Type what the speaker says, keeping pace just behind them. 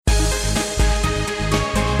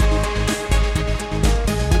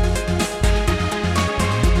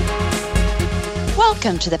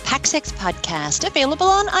Welcome to the PAX6 podcast, available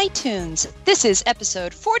on iTunes. This is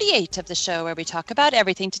episode 48 of the show where we talk about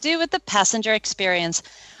everything to do with the passenger experience.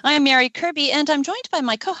 I am Mary Kirby, and I'm joined by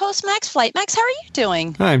my co-host, Max Flight. Max, how are you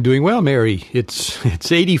doing? I'm doing well, Mary.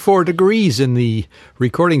 It's 84 degrees in the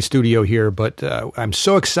recording studio here, but I'm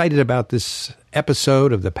so excited about this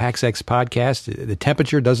episode of the PAX6 podcast. The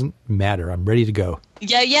temperature doesn't matter. I'm ready to go.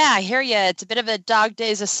 Yeah, I hear you. It's a bit of a dog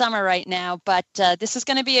days of summer right now, but this is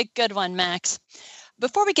going to be a good one, Max.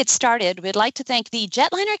 Before we get started, we'd like to thank the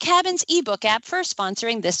Jetliner Cabins ebook app for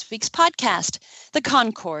sponsoring this week's podcast. The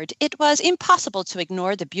Concorde. It was impossible to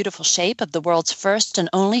ignore the beautiful shape of the world's first and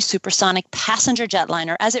only supersonic passenger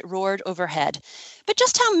jetliner as it roared overhead. But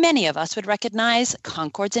just how many of us would recognize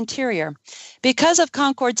Concorde's interior? Because of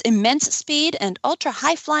Concorde's immense speed and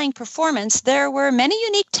ultra-high flying performance, there were many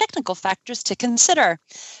unique technical factors to consider.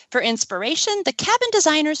 For inspiration, the cabin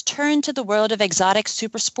designers turned to the world of exotic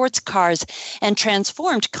super sports cars and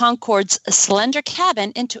transformed Concorde's slender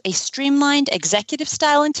cabin into a streamlined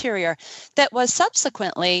executive-style interior that was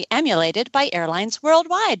subsequently emulated by airlines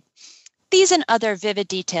worldwide. These and other vivid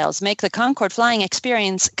details make the Concorde flying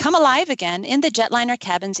experience come alive again in the Jetliner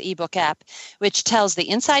Cabins ebook app, which tells the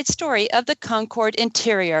inside story of the Concorde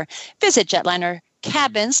interior. Visit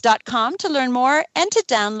jetlinercabins.com to learn more and to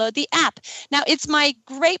download the app. Now, it's my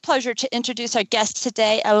great pleasure to introduce our guest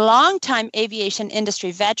today, a longtime aviation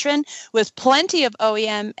industry veteran with plenty of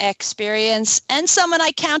OEM experience and someone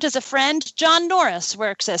I count as a friend. Jon Norris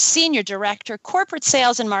works as Senior Director, Corporate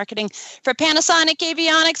Sales and Marketing for Panasonic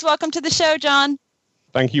Avionics. Welcome to the show, Jon.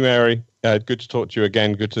 Thank you, Mary. Good to talk to you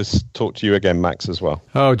again. Good to talk to you again, Max, as well.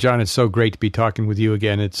 Oh, Jon, it's so great to be talking with you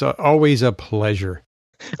again. It's always a pleasure.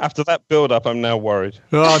 After that build-up, I'm now worried.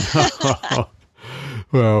 Oh, no.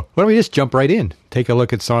 Well, why don't we just jump right in? Take a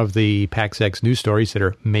look at some of the PAX6 news stories that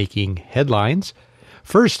are making headlines.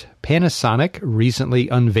 First, Panasonic recently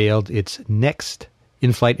unveiled its next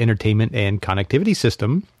in-flight entertainment and connectivity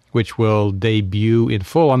system, which will debut in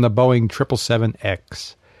full on the Boeing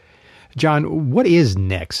 777X. Jon, what is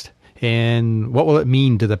Next, and what will it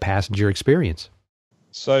mean to the passenger experience?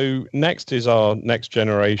 So Next is our next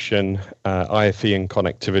generation IFE and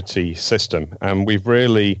connectivity system, and we've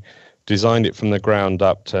really designed it from the ground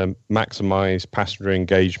up to maximize passenger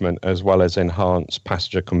engagement as well as enhance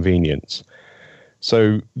passenger convenience.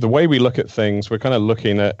 So the way we look at things, we're kind of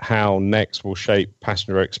looking at how Next will shape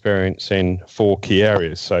passenger experience in four key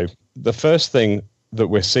areas. So the first thing that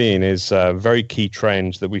we're seeing is a very key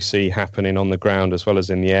trend that we see happening on the ground as well as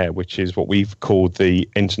in the air, which is what we've called the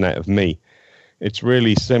Internet of Me. It's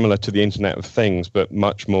really similar to the Internet of Things, but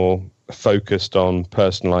much more focused on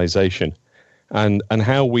personalization and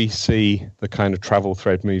how we see the kind of travel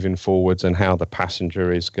thread moving forwards and how the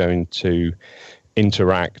passenger is going to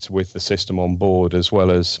interact with the system on board as well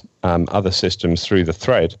as other systems through the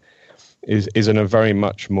thread is in a very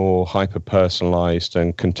much more hyper-personalized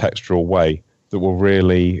and contextual way that will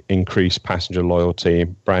really increase passenger loyalty,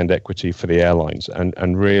 brand equity for the airlines,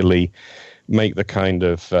 and really make the kind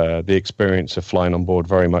of the experience of flying on board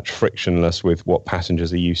very much frictionless with what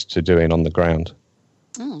passengers are used to doing on the ground.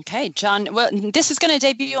 Okay, Jon. Well, this is going to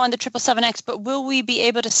debut on the 777X, but will we be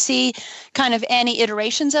able to see kind of any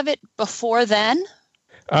iterations of it before then?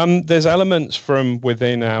 There's elements from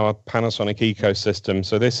within our Panasonic ecosystem.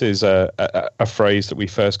 So this is a phrase that we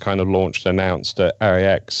first kind of announced at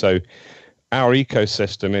AIX. So our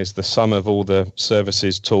ecosystem is the sum of all the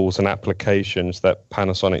services, tools, and applications that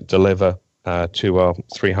Panasonic deliver to our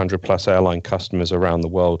 300 plus airline customers around the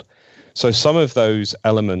world. So some of those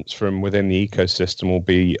elements from within the ecosystem will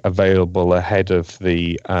be available ahead of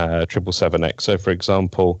the 777X. So for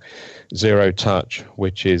example, Zero Touch,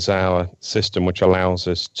 which is our system which allows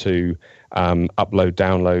us to upload,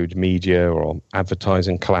 download media or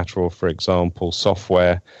advertising collateral, for example,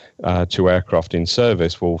 software to aircraft in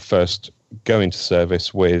service, will first go into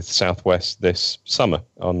service with Southwest this summer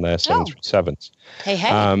on their 737s.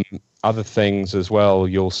 Hey. Other things as well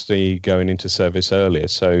you'll see going into service earlier.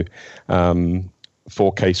 So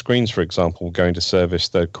 4K screens, for example, will go into service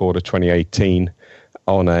third quarter 2018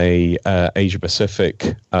 on a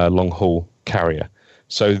Asia-Pacific long-haul carrier.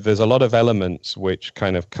 So there's a lot of elements which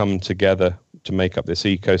kind of come together to make up this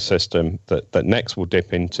ecosystem that Next will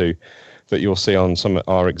dip into, that you'll see on some of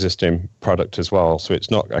our existing product as well. So it's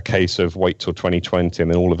not a case of wait till 2020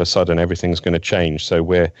 and then all of a sudden everything's going to change. So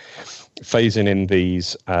we're phasing in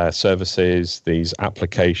these services, these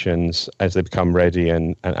applications as they become ready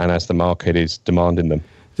and as the market is demanding them.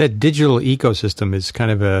 That digital ecosystem is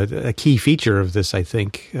kind of a key feature of this, I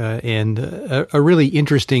think, and a really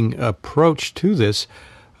interesting approach to this.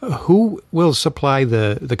 Who will supply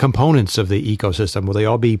the components of the ecosystem? Will they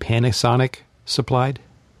all be Panasonic supplied?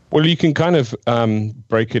 Well, you can kind of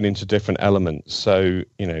break it into different elements. So,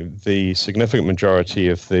 the significant majority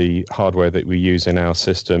of the hardware that we use in our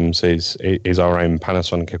systems is our own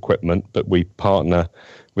Panasonic equipment, but we partner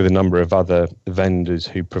with a number of other vendors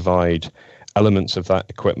who provide elements of that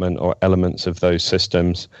equipment or elements of those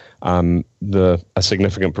systems. A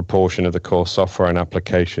significant proportion of the core software and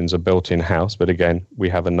applications are built in-house, but again, we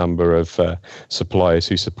have a number of suppliers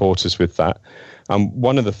who support us with that.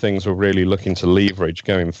 One of the things we're really looking to leverage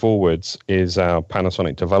going forwards is our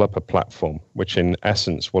Panasonic Developer Platform, which in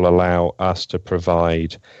essence will allow us to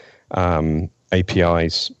provide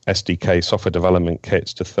APIs, SDK, software development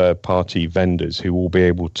kits to third-party vendors who will be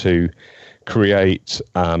able to create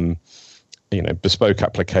bespoke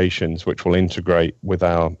applications which will integrate with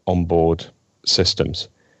our onboard systems.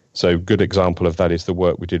 So a good example of that is the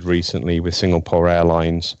work we did recently with Singapore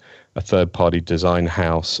Airlines, a third-party design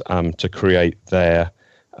house, to create the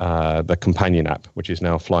companion app, which is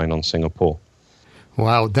now flying on Singapore.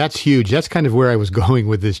 Wow, that's huge. That's kind of where I was going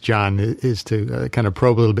with this, John, is to kind of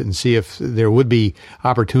probe a little bit and see if there would be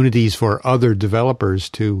opportunities for other developers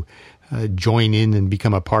to join in and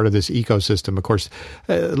become a part of this ecosystem. Of course,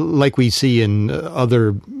 like we see in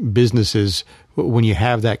other businesses, when you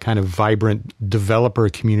have that kind of vibrant developer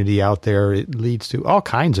community out there, it leads to all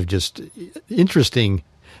kinds of just interesting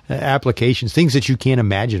applications, things that you can't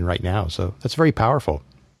imagine right now. So that's very powerful.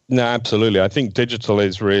 No, absolutely. I think digital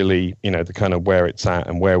is really, the kind of where it's at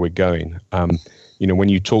and where we're going. When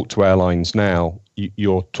you talk to airlines now,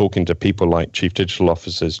 you're talking to people like chief digital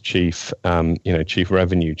officers, chief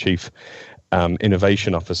revenue, chief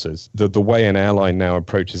innovation officers. The way an airline now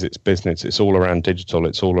approaches its business, it's all around digital,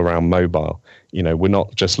 it's all around mobile. We're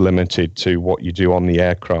not just limited to what you do on the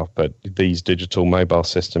aircraft, but these digital mobile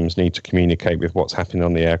systems need to communicate with what's happening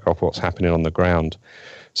on the aircraft, what's happening on the ground.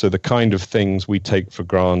 So the kind of things we take for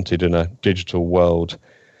granted in a digital world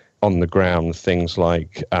on the ground, things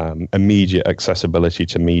like immediate accessibility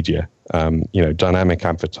to media, dynamic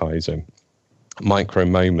advertising, micro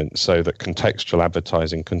moments, so that contextual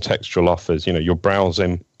advertising, contextual offers, you're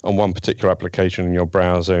browsing on one particular application in your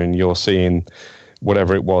browser and you're seeing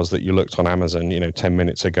whatever it was that you looked on Amazon, 10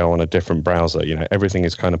 minutes ago on a different browser. Everything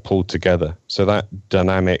is kind of pulled together. So that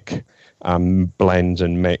dynamic blend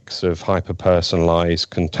and mix of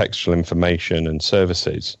hyper-personalized contextual information and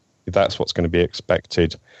services, that's what's going to be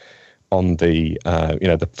expected on the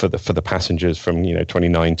for the passengers from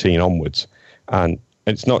 2019 onwards. And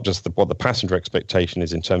it's not just what the passenger expectation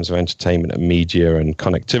is in terms of entertainment and media and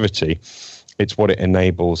connectivity. It's what it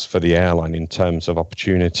enables for the airline in terms of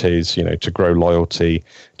opportunities, to grow loyalty,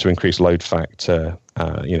 to increase load factor,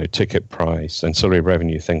 ticket price, ancillary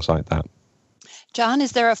revenue, things like that. John,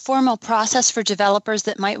 is there a formal process for developers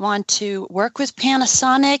that might want to work with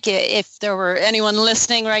Panasonic? If there were anyone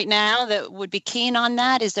listening right now that would be keen on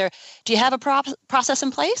that, do you have a process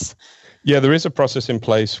in place? Yeah, there is a process in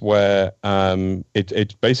place where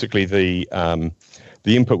it's basically the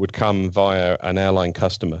input would come via an airline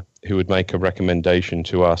customer who would make a recommendation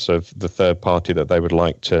to us of the third party that they would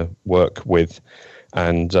like to work with.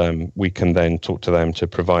 And we can then talk to them to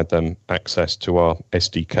provide them access to our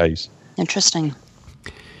SDKs. Interesting.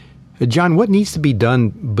 John, what needs to be done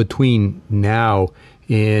between now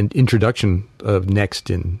and introduction of Next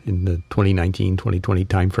in the 2019-2020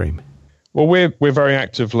 timeframe? Well, we're very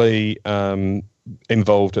actively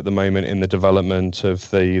involved at the moment in the development of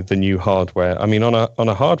the new hardware. I mean, on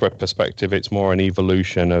a hardware perspective, it's more an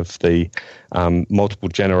evolution of the multiple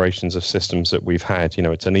generations of systems that we've had.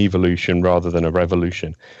 It's an evolution rather than a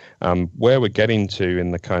revolution. Where we're getting to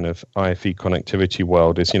in the kind of IFE connectivity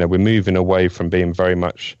world is, we're moving away from being very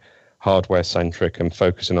much hardware-centric and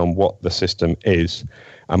focusing on what the system is,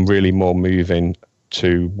 and really more moving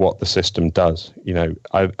to what the system does.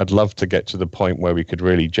 I'd love to get to the point where we could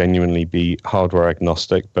really genuinely be hardware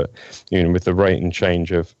agnostic, but with the rate and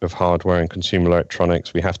change of hardware and consumer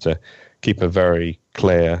electronics, we have to keep a very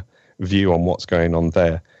clear view on what's going on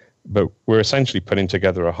there. But we're essentially putting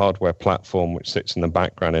together a hardware platform which sits in the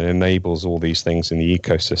background and enables all these things in the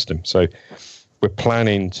ecosystem. So we're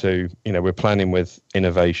planning with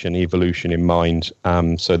innovation, evolution in mind,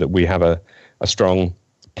 so that we have a strong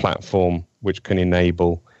platform which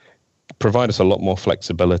can provide us a lot more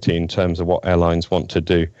flexibility in terms of what airlines want to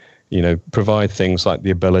do. Provide things like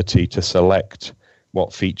the ability to select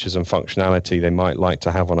what features and functionality they might like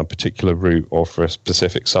to have on a particular route or for a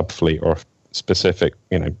specific subfleet or a specific,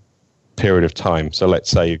 period of time. So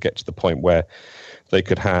let's say you get to the point where they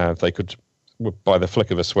could, by the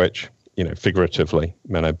flick of a switch, figuratively,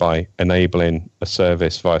 by enabling a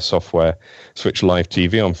service via software, switch live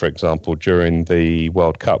TV on, for example, during the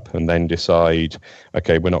World Cup, and then decide,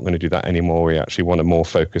 okay, we're not going to do that anymore. We actually want to more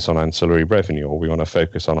focus on ancillary revenue, or we want to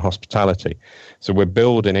focus on hospitality. So we're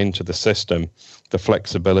building into the system the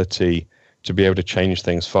flexibility to be able to change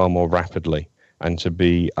things far more rapidly and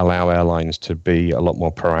to allow airlines to be a lot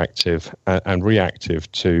more proactive and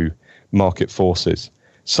reactive to market forces.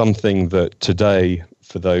 Something that today,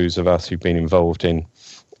 for those of us who've been involved in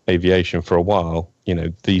aviation for a while,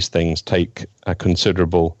 these things take a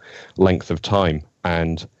considerable length of time,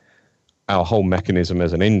 and our whole mechanism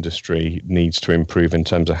as an industry needs to improve in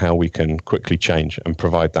terms of how we can quickly change and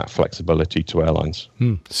provide that flexibility to airlines.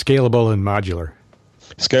 Scalable and modular.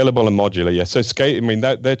 Scalable and modular, yeah. So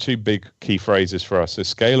they're two big key phrases for us. So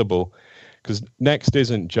scalable, because Next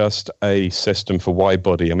isn't just a system for wide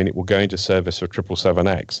body. It will go into service for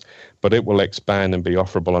 777X, but it will expand and be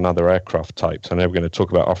offerable on other aircraft types. I know we're going to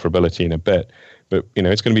talk about offerability in a bit, but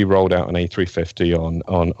it's going to be rolled out on A350,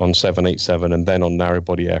 on 787, and then on narrow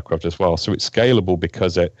body aircraft as well. So it's scalable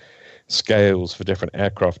because it scales for different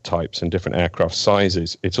aircraft types and different aircraft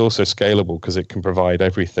sizes. It's also scalable because it can provide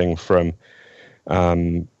everything from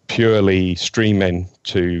purely streaming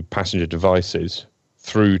to passenger devices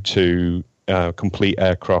through to complete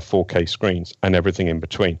aircraft 4K screens and everything in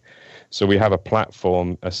between. So we have a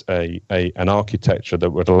platform, an architecture that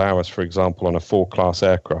would allow us, for example, on a 4-class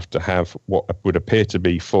aircraft to have what would appear to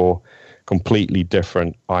be 4 completely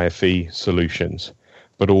different IFE solutions,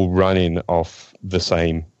 but all running off the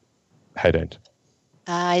same head end.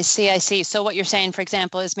 I see. So what you're saying, for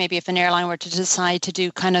example, is maybe if an airline were to decide to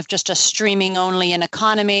do kind of just a streaming only in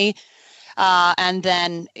economy, and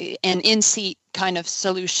then an in-seat kind of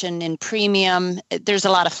solution in premium, there's a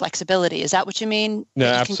lot of flexibility. Is that what you mean? No,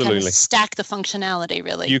 you absolutely. Can kind of stack the functionality,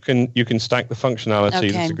 really. You can stack the functionality.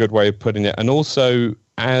 Okay. That's a good way of putting it. And also,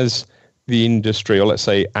 as the industry, or let's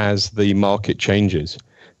say as the market changes,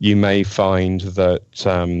 you may find that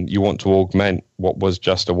you want to augment what was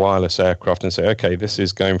just a wireless aircraft and say, okay, this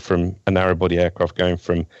is going from a narrow body aircraft, going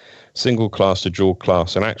from single class to dual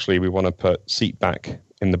class, and actually we want to put seat back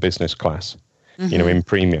in the business class, in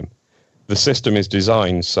premium. The system is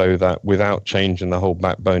designed so that without changing the whole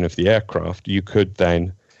backbone of the aircraft, you could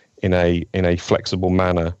then, in a flexible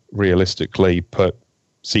manner, realistically put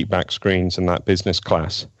seat back screens in that business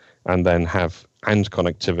class, and then have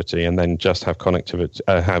connectivity, and then just have connectivity,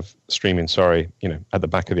 have streaming, at the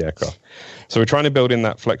back of the aircraft. So we're trying to build in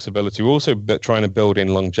that flexibility. We're also trying to build in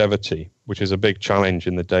longevity, which is a big challenge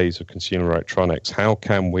in the days of consumer electronics. How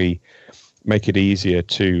can we make it easier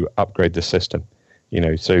to upgrade the system?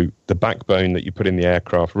 So the backbone that you put in the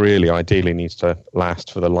aircraft really ideally needs to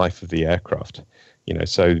last for the life of the aircraft.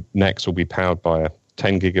 So Next will be powered by a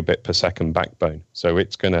 10 gigabit per second backbone. So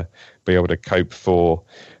it's going to be able to cope for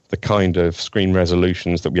the kind of screen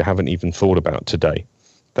resolutions that we haven't even thought about today.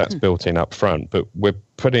 That's built in up front. But we're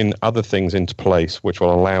putting other things into place which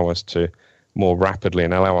will allow us to more rapidly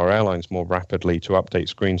and allow our airlines more rapidly to update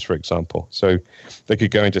screens, for example. So they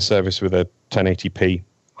could go into service with a 1080p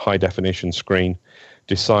high definition screen,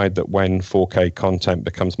 decide that when 4K content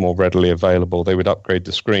becomes more readily available, they would upgrade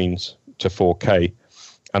the screens to 4K,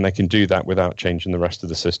 and they can do that without changing the rest of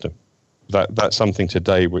the system. That's something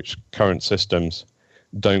today which current systems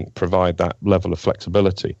don't provide that level of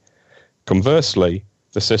flexibility. Conversely,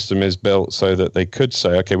 the system is built so that they could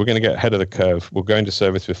say, okay, we're going to get ahead of the curve. We'll go into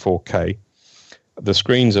service with 4K. The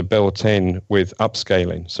screens are built in with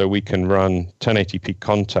upscaling, so we can run 1080p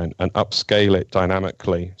content and upscale it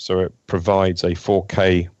dynamically so it provides a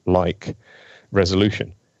 4K-like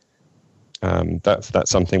resolution.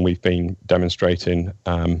 That's something we've been demonstrating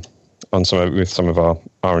with some of our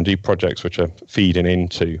R&D projects, which are feeding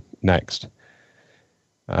into Next.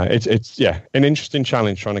 It's an interesting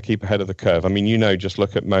challenge trying to keep ahead of the curve. Just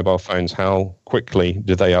look at mobile phones. How quickly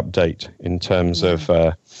do they update in terms of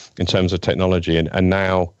technology? And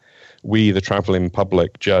now we, the traveling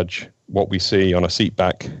public, judge what we see on a seat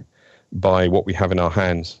back by what we have in our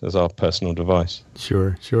hands as our personal device.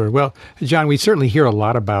 Sure. Well, John, we certainly hear a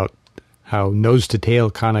lot about how nose-to-tail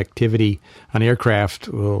connectivity on aircraft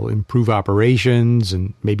will improve operations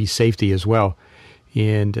and maybe safety as well.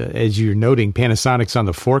 And as you're noting, Panasonic's on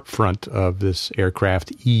the forefront of this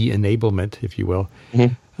aircraft e-enablement, if you will.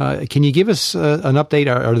 Mm-hmm. Can you give us an update?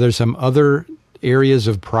 Are there some other areas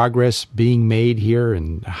of progress being made here,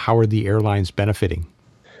 and how are the airlines benefiting?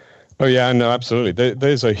 Oh yeah, no, absolutely.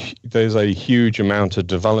 There's a huge amount of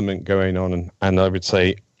development going on, and I would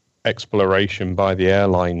say exploration by the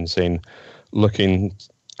airlines in looking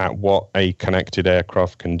at what a connected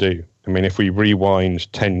aircraft can do. If we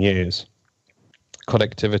rewind 10 years,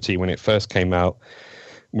 connectivity, when it first came out,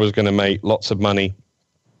 was going to make lots of money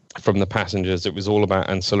from the passengers. It was all about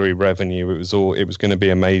ancillary revenue. It was going to be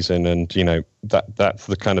amazing. And, that's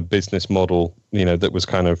the kind of business model, that was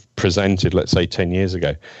kind of presented, let's say 10 years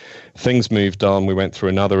ago. Things moved on. We went through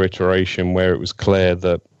another iteration where it was clear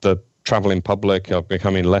that the traveling public are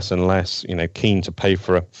becoming less and less, keen to pay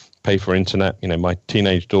for internet. My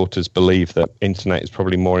teenage daughters believe that internet is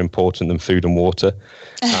probably more important than food and water.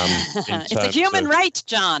 It's a human right,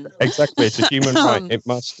 John. Exactly, it's a human right.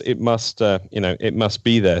 It must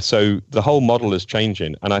be there. So the whole model is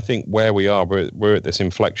changing, and I think where we are, we're at this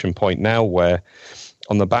inflection point now where,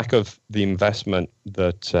 on the back of the investment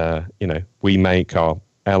that we make, our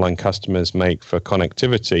airline customers make for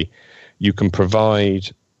connectivity, you can provide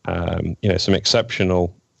some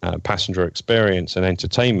exceptional passenger experience and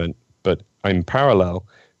entertainment, but in parallel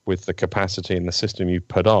with the capacity and the system you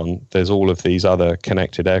put on, there's all of these other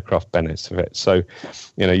connected aircraft benefits. So,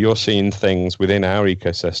 you're seeing things within our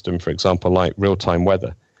ecosystem, for example, like real-time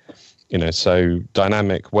weather. So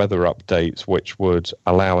dynamic weather updates, which would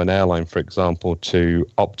allow an airline, for example, to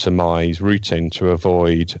optimize routing to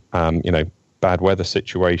avoid, bad weather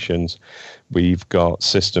situations. We've got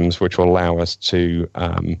systems which will allow us to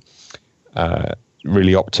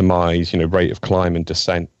really optimize, rate of climb and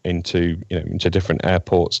descent into different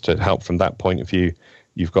airports to help from that point of view.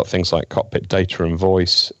 You've got things like cockpit data and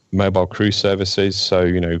voice, mobile crew services,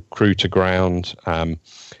 so crew to ground,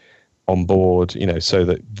 on board, so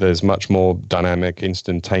that there's much more dynamic,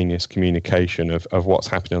 instantaneous communication of what's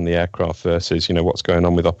happening on the aircraft versus what's going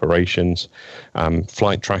on with operations.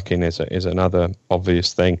 Flight tracking is another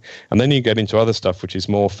obvious thing, and then you get into other stuff which is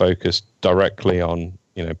more focused directly on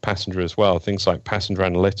passenger as well. Things like passenger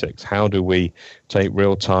analytics. How do we take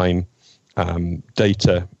real-time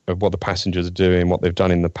data of what the passengers are doing, what they've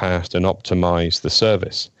done in the past, and optimize the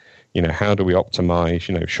service? How do we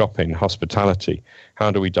optimize, shopping, hospitality? How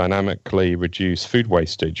do we dynamically reduce food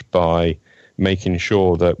wastage by making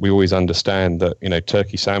sure that we always understand that,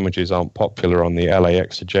 turkey sandwiches aren't popular on the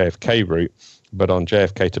LAX to JFK route, but on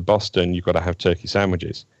JFK to Boston, you've got to have turkey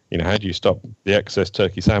sandwiches. How do you stop the excess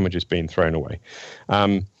turkey sandwiches being thrown away?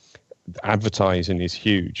 Advertising is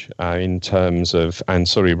huge in terms of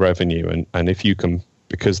ancillary revenue. And if you can,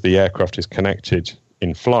 because the aircraft is connected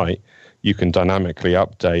in flight, you can dynamically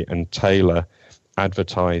update and tailor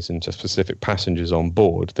advertising to specific passengers on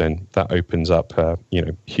board, then that opens up,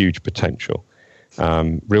 huge potential.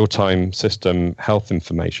 Real-time system health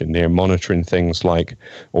information, monitoring things like,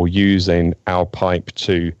 or using our pipe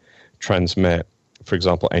to transmit, for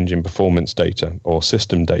example, engine performance data or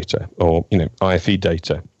system data or, IFE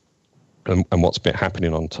data and what's been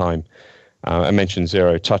happening on time. I mentioned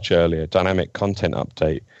zero touch earlier, dynamic content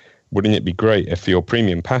update. Wouldn't it be great if for your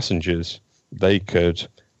premium passengers, they could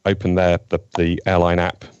open the airline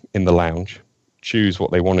app in the lounge, choose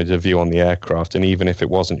what they wanted to view on the aircraft, and even if it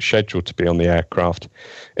wasn't scheduled to be on the aircraft,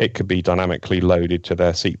 it could be dynamically loaded to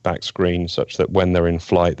their seat back screen such that when they're in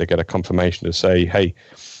flight, they get a confirmation to say, hey,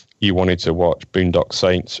 you wanted to watch Boondock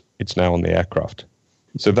Saints, it's now on the aircraft.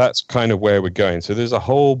 So that's kind of where we're going. So there's a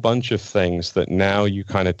whole bunch of things that now you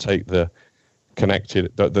kind of take that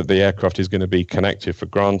the aircraft is going to be connected for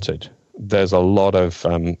granted. There's a lot of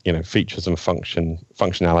features and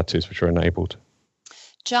functionalities which are enabled.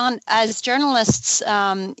 John, as journalists,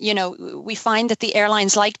 we find that the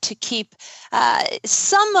airlines like to keep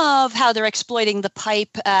some of how they're exploiting the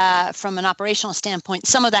pipe from an operational standpoint,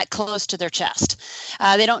 some of that close to their chest.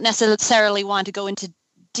 They don't necessarily want to go into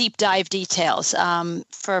deep dive details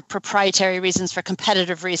for proprietary reasons, for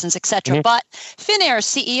competitive reasons, etc. Mm-hmm. But Finnair's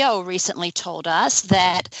CEO recently told us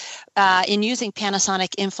that in using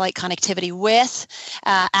Panasonic in-flight connectivity with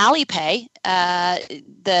Alipay,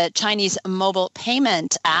 the Chinese mobile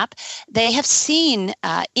payment app, they have seen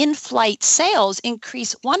in-flight sales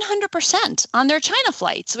increase 100% on their China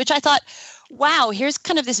flights, which I thought, wow, here's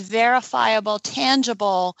kind of this verifiable,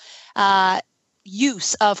 tangible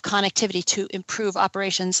use of connectivity to improve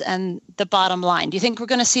operations and the bottom line. Do you think we're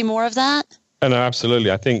going to see more of that? Oh, no, absolutely.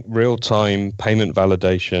 I think real-time payment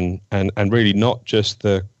validation and really not just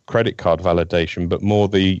the credit card validation, but more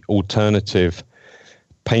the alternative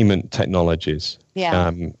payment technologies. Yeah.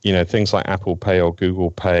 Things like Apple Pay or Google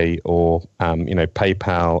Pay or,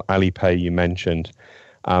 PayPal, Alipay you mentioned.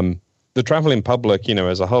 The traveling public,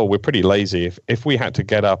 as a whole, we're pretty lazy. If we had to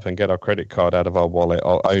get up and get our credit card out of our wallet,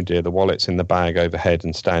 oh dear, the wallet's in the bag overhead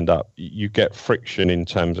and stand up, you get friction in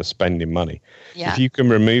terms of spending money. Yeah. If you can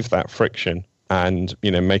remove that friction and,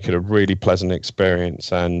 make it a really pleasant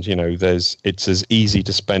experience and, it's as easy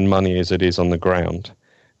to spend money as it is on the ground,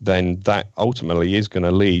 then that ultimately is going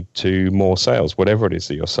to lead to more sales, whatever it is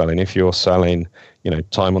that you're selling. If you're selling,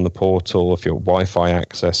 time on the portal, if you're Wi-Fi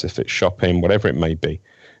access, if it's shopping, whatever it may be,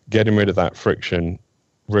 getting rid of that friction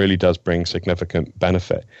really does bring significant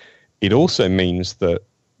benefit. It also means that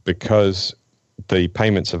because the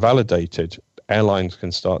payments are validated, airlines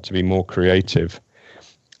can start to be more creative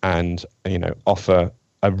and, offer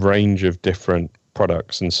a range of different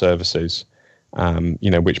products and services,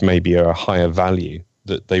 which maybe are a higher value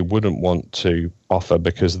that they wouldn't want to offer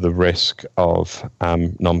because of the risk of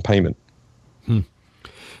non-payment.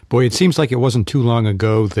 Boy, it seems like it wasn't too long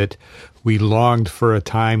ago that we longed for a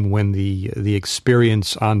time when the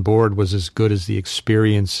experience on board was as good as the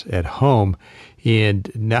experience at home.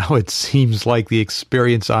 And now it seems like the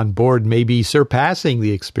experience on board may be surpassing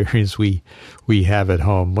the experience we have at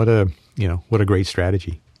home. What a great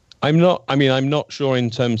strategy. I'm not sure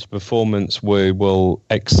in terms of performance we will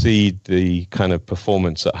exceed the kind of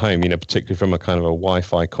performance at home, particularly from a kind of a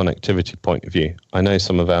Wi-Fi connectivity point of view. I know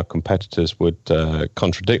some of our competitors would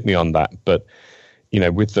contradict me on that, but,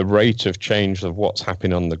 with the rate of change of what's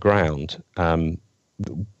happening on the ground,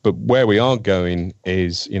 but where we are going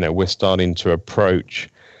is, we're starting to approach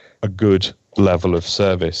a good level of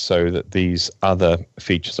service so that these other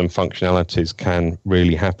features and functionalities can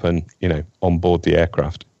really happen, on board the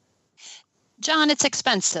aircraft. Jon, it's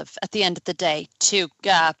expensive at the end of the day to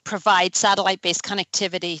provide satellite-based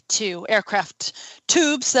connectivity to aircraft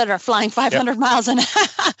tubes that are flying 500 miles an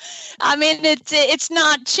hour. I mean, it's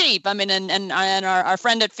not cheap. I mean, and our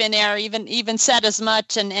friend at Finnair even said as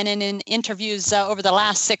much, and in interviews over the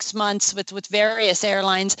last 6 months with various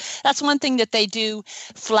airlines, that's one thing that they do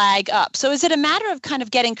flag up. So is it a matter of kind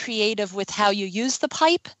of getting creative with how you use the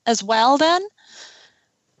pipe as well then?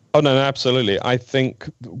 Oh, no, absolutely. I think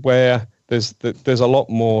where there's a lot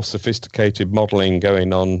more sophisticated modeling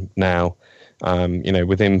going on now,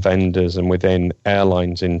 within vendors and within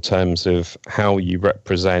airlines in terms of how you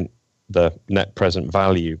represent the net present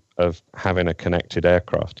value of having a connected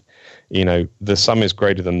aircraft. The sum is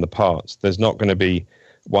greater than the parts. There's not going to be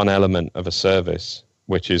one element of a service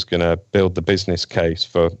which is going to build the business case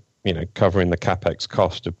for, covering the CapEx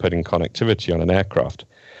cost of putting connectivity on an aircraft.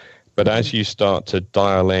 But as you start to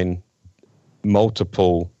dial in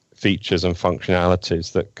multiple features and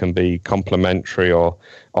functionalities that can be complementary or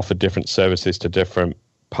offer different services to different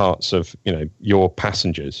parts of your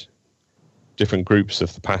passengers, different groups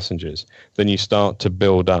of the passengers, then you start to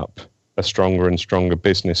build up a stronger and stronger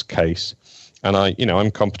business case. And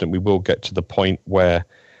I'm confident we will get to the point where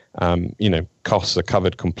costs are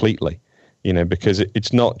covered completely, because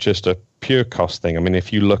it's not just a pure cost thing. I mean,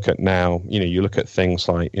 if you look at now, you look at things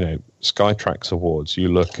like Skytrax awards, you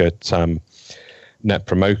look at net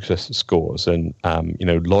promoter scores and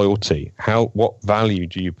loyalty. What value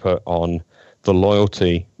do you put on the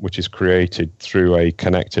loyalty which is created through a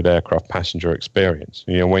connected aircraft passenger experience?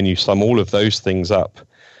 When you sum all of those things up,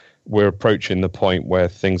 we're approaching the point where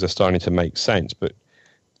things are starting to make sense. But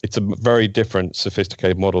it's a very different,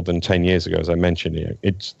 sophisticated model than 10 years ago, as I mentioned.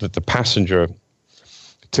 It's that the passenger,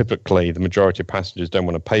 typically the majority of passengers don't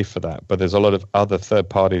want to pay for that, but there's a lot of other third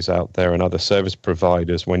parties out there and other service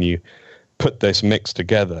providers when you put this mix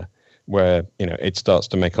together where it starts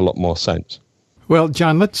to make a lot more sense. Well,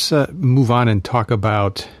 Jon, let's move on and talk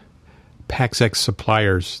about PACSEC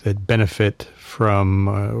suppliers that benefit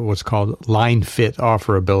from what's called line fit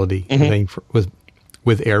offerability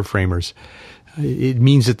with airframers. It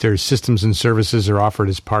means that their systems and services are offered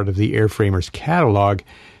as part of the airframer's catalog,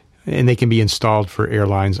 and they can be installed for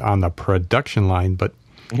airlines on the production line. But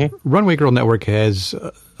Runway Girl Network has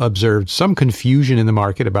observed some confusion in the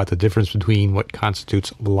market about the difference between what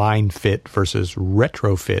constitutes line fit versus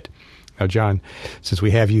retrofit. Now, Jon, since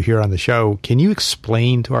we have you here on the show, can you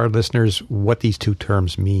explain to our listeners what these two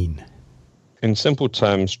terms mean? In simple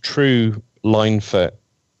terms, true line fit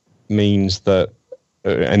means that,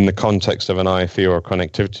 in the context of an IFE or a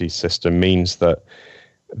connectivity system, means that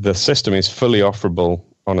the system is fully offerable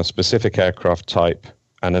on a specific aircraft type,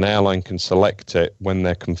 and an airline can select it when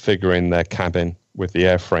they're configuring their cabin with the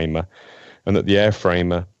airframer, and that the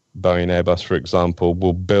airframer, Boeing, Airbus, for example,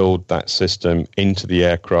 will build that system into the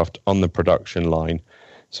aircraft on the production line.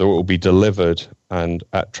 So it will be delivered, and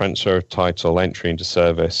at transfer of title, entry into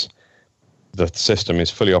service, the system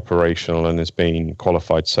is fully operational and is being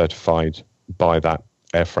qualified, certified by that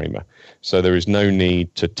airframer. So there is no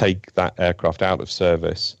need to take that aircraft out of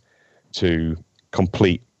service to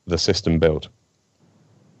complete the system build.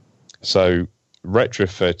 So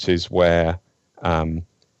retrofit is where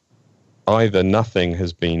either nothing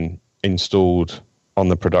has been installed on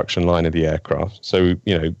the production line of the aircraft. So,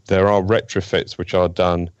 there are retrofits which are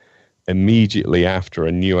done immediately after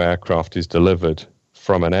a new aircraft is delivered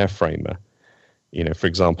from an airframer. For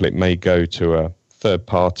example, it may go to a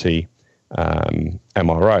third-party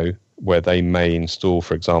MRO where they may install,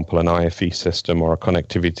 for example, an IFE system or a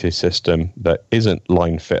connectivity system that isn't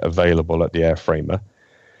line fit available at the airframer.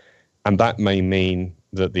 And that may mean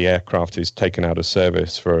that the aircraft is taken out of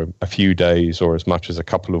service for a few days or as much as a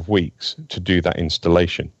couple of weeks to do that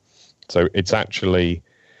installation. So it's actually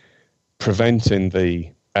preventing the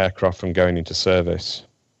aircraft from going into service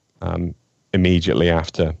immediately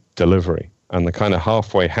after delivery. And the kind of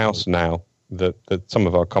halfway house now that some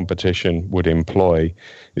of our competition would employ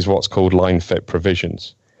is what's called line fit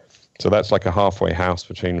provisions. So that's like a halfway house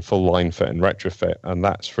between full line fit and retrofit. And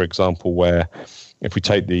that's, for example, where if we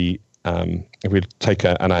take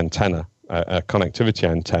an antenna, a connectivity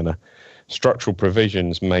antenna, structural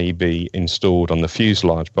provisions may be installed on the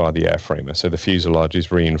fuselage by the airframer. So the fuselage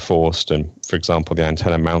is reinforced, and, for example, the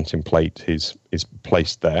antenna mounting plate is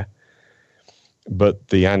placed there. But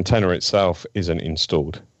the antenna itself isn't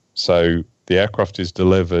installed. So the aircraft is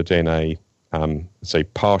delivered in a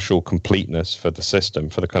partial completeness for the system,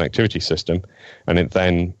 for the connectivity system, and it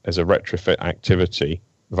then, as a retrofit activity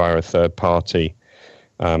via a third-party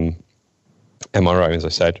MRO, as I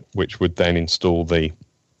said, which would then install the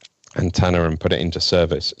antenna and put it into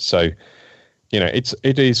service. So,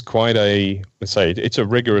 it is quite it's a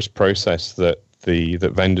rigorous process that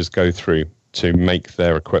that vendors go through to make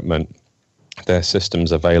their equipment, their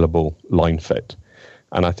systems available line fit.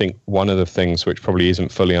 And I think one of the things which probably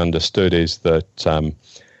isn't fully understood is that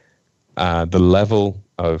the level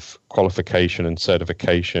of qualification and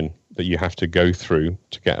certification that you have to go through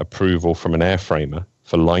to get approval from an airframer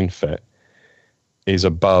for line fit is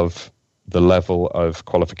above the level of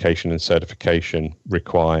qualification and certification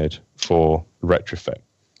required for retrofit,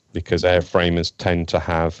 because airframers tend to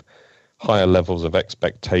have higher levels of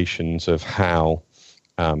expectations of how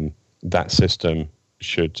that system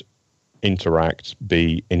should interact,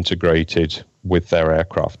 be integrated with their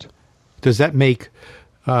aircraft. Does that make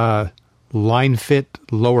line fit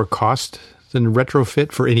lower cost than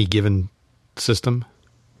retrofit for any given system?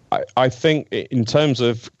 I think in terms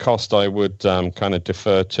of cost, I would kind of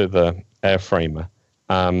defer to the airframer.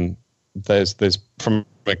 There's from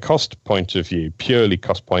a cost point of view, purely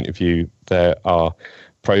cost point of view, there are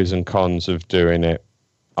pros and cons of doing it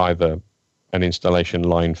either an installation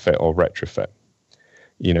line fit or retrofit.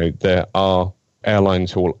 There are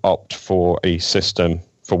airlines who will opt for a system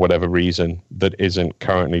for whatever reason that isn't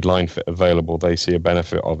currently line fit available. They see a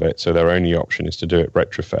benefit of it, so their only option is to do it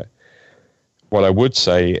retrofit. What I would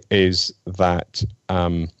say is that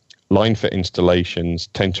line fit installations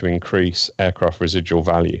tend to increase aircraft residual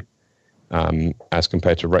value as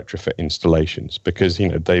compared to retrofit installations, because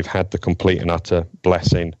they've had the complete and utter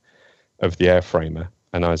blessing of the airframer.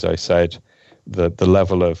 And as I said, the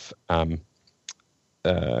level of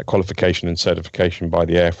qualification and certification by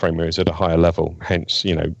the airframer is at a higher level. Hence,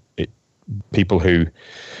 people who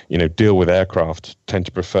deal with aircraft tend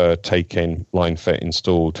to prefer taking line fit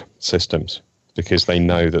installed systems, because they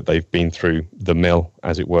know that they've been through the mill,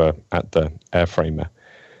 as it were, at the airframer.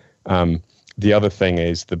 The other thing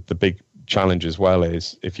is the big challenge as well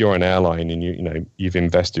is if you're an airline and you've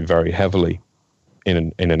invested very heavily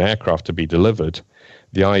in an aircraft to be delivered,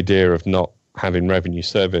 the idea of not having revenue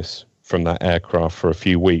service from that aircraft for a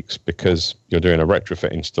few weeks because you're doing a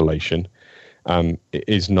retrofit installation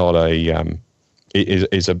is not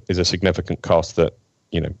is a significant cost that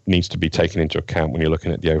needs to be taken into account when you're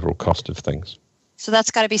looking at the overall cost of things. So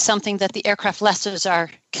that's got to be something that the aircraft lessors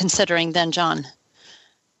are considering then, John.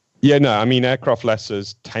 Yeah, no, I mean, aircraft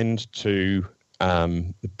lessors tend to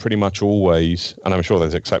pretty much always, and I'm sure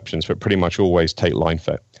there's exceptions, but pretty much always take line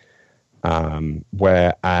fit.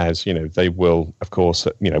 Whereas, they will, of course,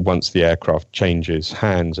 once the aircraft changes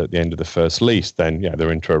hands at the end of the first lease, then,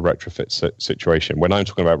 they're into a retrofit situation. When I'm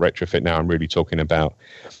talking about retrofit now, I'm really talking about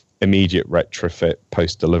immediate retrofit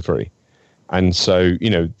post-delivery. And so,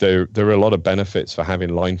 there are a lot of benefits for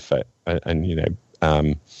having line fit. And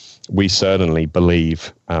we certainly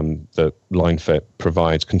believe that line fit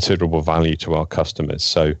provides considerable value to our customers.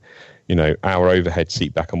 So, our overhead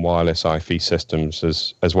seatback and wireless IFE systems,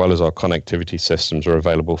 as well as our connectivity systems, are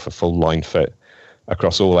available for full line fit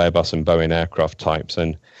across all Airbus and Boeing aircraft types.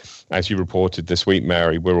 And as you reported this week,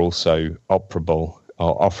 Mary, we're also offerable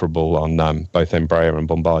on both Embraer and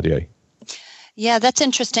Bombardier. Yeah, that's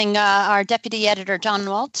interesting. Our deputy editor, John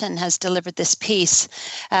Walton, has delivered this piece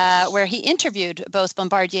where he interviewed both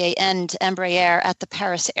Bombardier and Embraer at the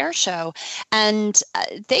Paris Air Show. And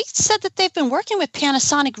they said that they've been working with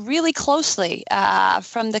Panasonic really closely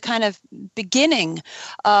from the kind of beginning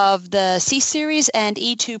of the C-Series and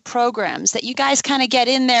E2 programs, that you guys kind of get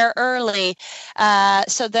in there early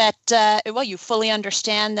so that, you fully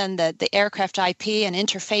understand then the aircraft IP and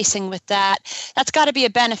interfacing with that. That's got to be a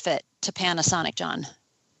benefit to Panasonic, John.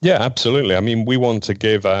 Yeah, absolutely. I mean, we want to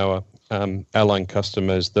give our airline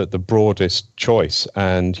customers the broadest choice.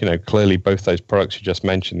 And, clearly both those products you just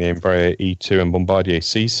mentioned, the Embraer E2 and Bombardier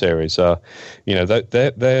C-Series are,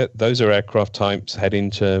 those are aircraft types heading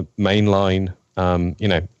to mainline,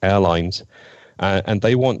 airlines. And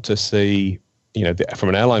they want to see, from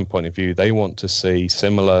an airline point of view, they want to see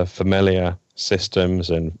similar familiar systems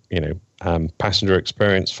and, passenger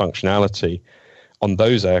experience functionality on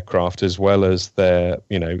those aircraft, as well as their,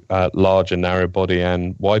 large and narrow body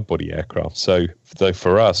and wide body aircraft. So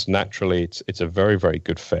for us, naturally, it's a very, very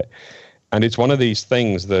good fit. And it's one of these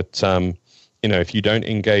things that, if you don't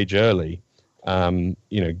engage early, going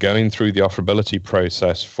through the offerability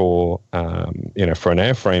process for an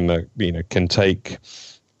airframe that, can take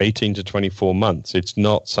 18 to 24 months. It's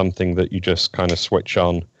not something that you just kind of switch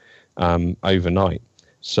on overnight.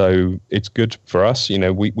 So it's good for us.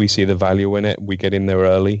 We see the value in it. We get in there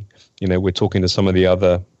early. We're talking to some of the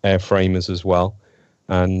other airframers as well,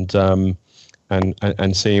 and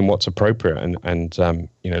seeing what's appropriate, and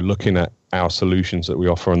looking at our solutions that we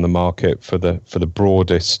offer on the market for the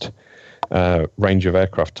broadest range of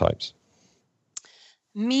aircraft types.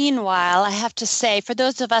 Meanwhile, I have to say, for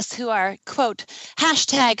those of us who are, quote,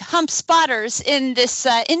 #hump spotters in this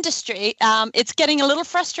industry, it's getting a little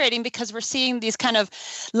frustrating because we're seeing these kind of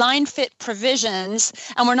line fit provisions,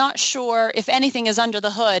 and we're not sure if anything is under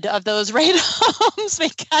the hood of those radomes,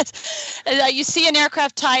 because you see an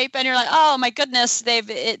aircraft type and you're like, oh my goodness, they've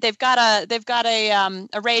got a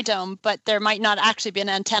radome, but there might not actually be an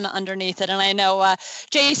antenna underneath it. And I know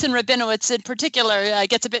Jason Rabinowitz in particular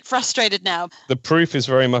gets a bit frustrated now. The proof is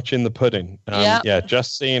very much in the pudding.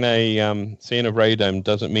 Just seeing a radome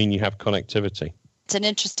doesn't mean you have connectivity. It's an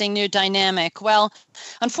interesting new dynamic. Well,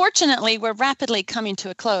 unfortunately, we're rapidly coming to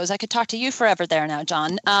a close. I could talk to you forever there now,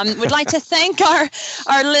 John. We'd like to thank our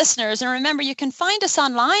listeners. And remember, you can find us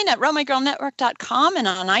online at runwaygirlnetwork.com and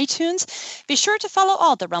on iTunes. Be sure to follow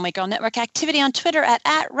all the Runway Girl Network activity on Twitter at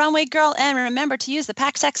 @RunwayGirl. And remember to use the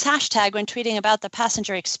PAXX hashtag when tweeting about the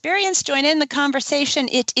passenger experience. Join in the conversation.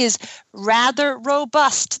 It is rather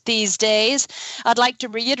robust these days. I'd like to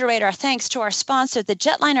reiterate our thanks to our sponsor, the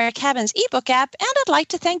Jetliner Cabins ebook app, and I'd like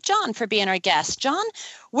to thank John for being our guest. John,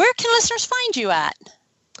 where can listeners find you at?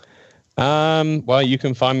 Well, you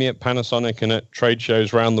can find me at Panasonic and at trade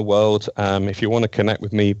shows around the world. If you want to connect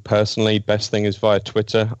with me personally, best thing is via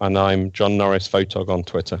Twitter, and I'm Jon Norris Photog on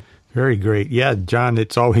Twitter. Very great. Yeah, John,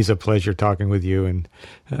 it's always a pleasure talking with you, and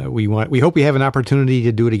we hope we have an opportunity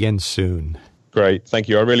to do it again soon. Great. Thank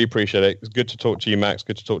you. I really appreciate it. It's good to talk to you, Max.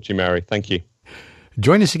 Good to talk to you, Mary. Thank you.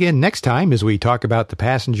 Join us again next time as we talk about the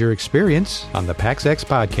passenger experience on the PAXX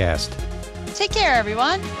podcast. Take care,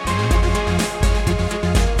 everyone.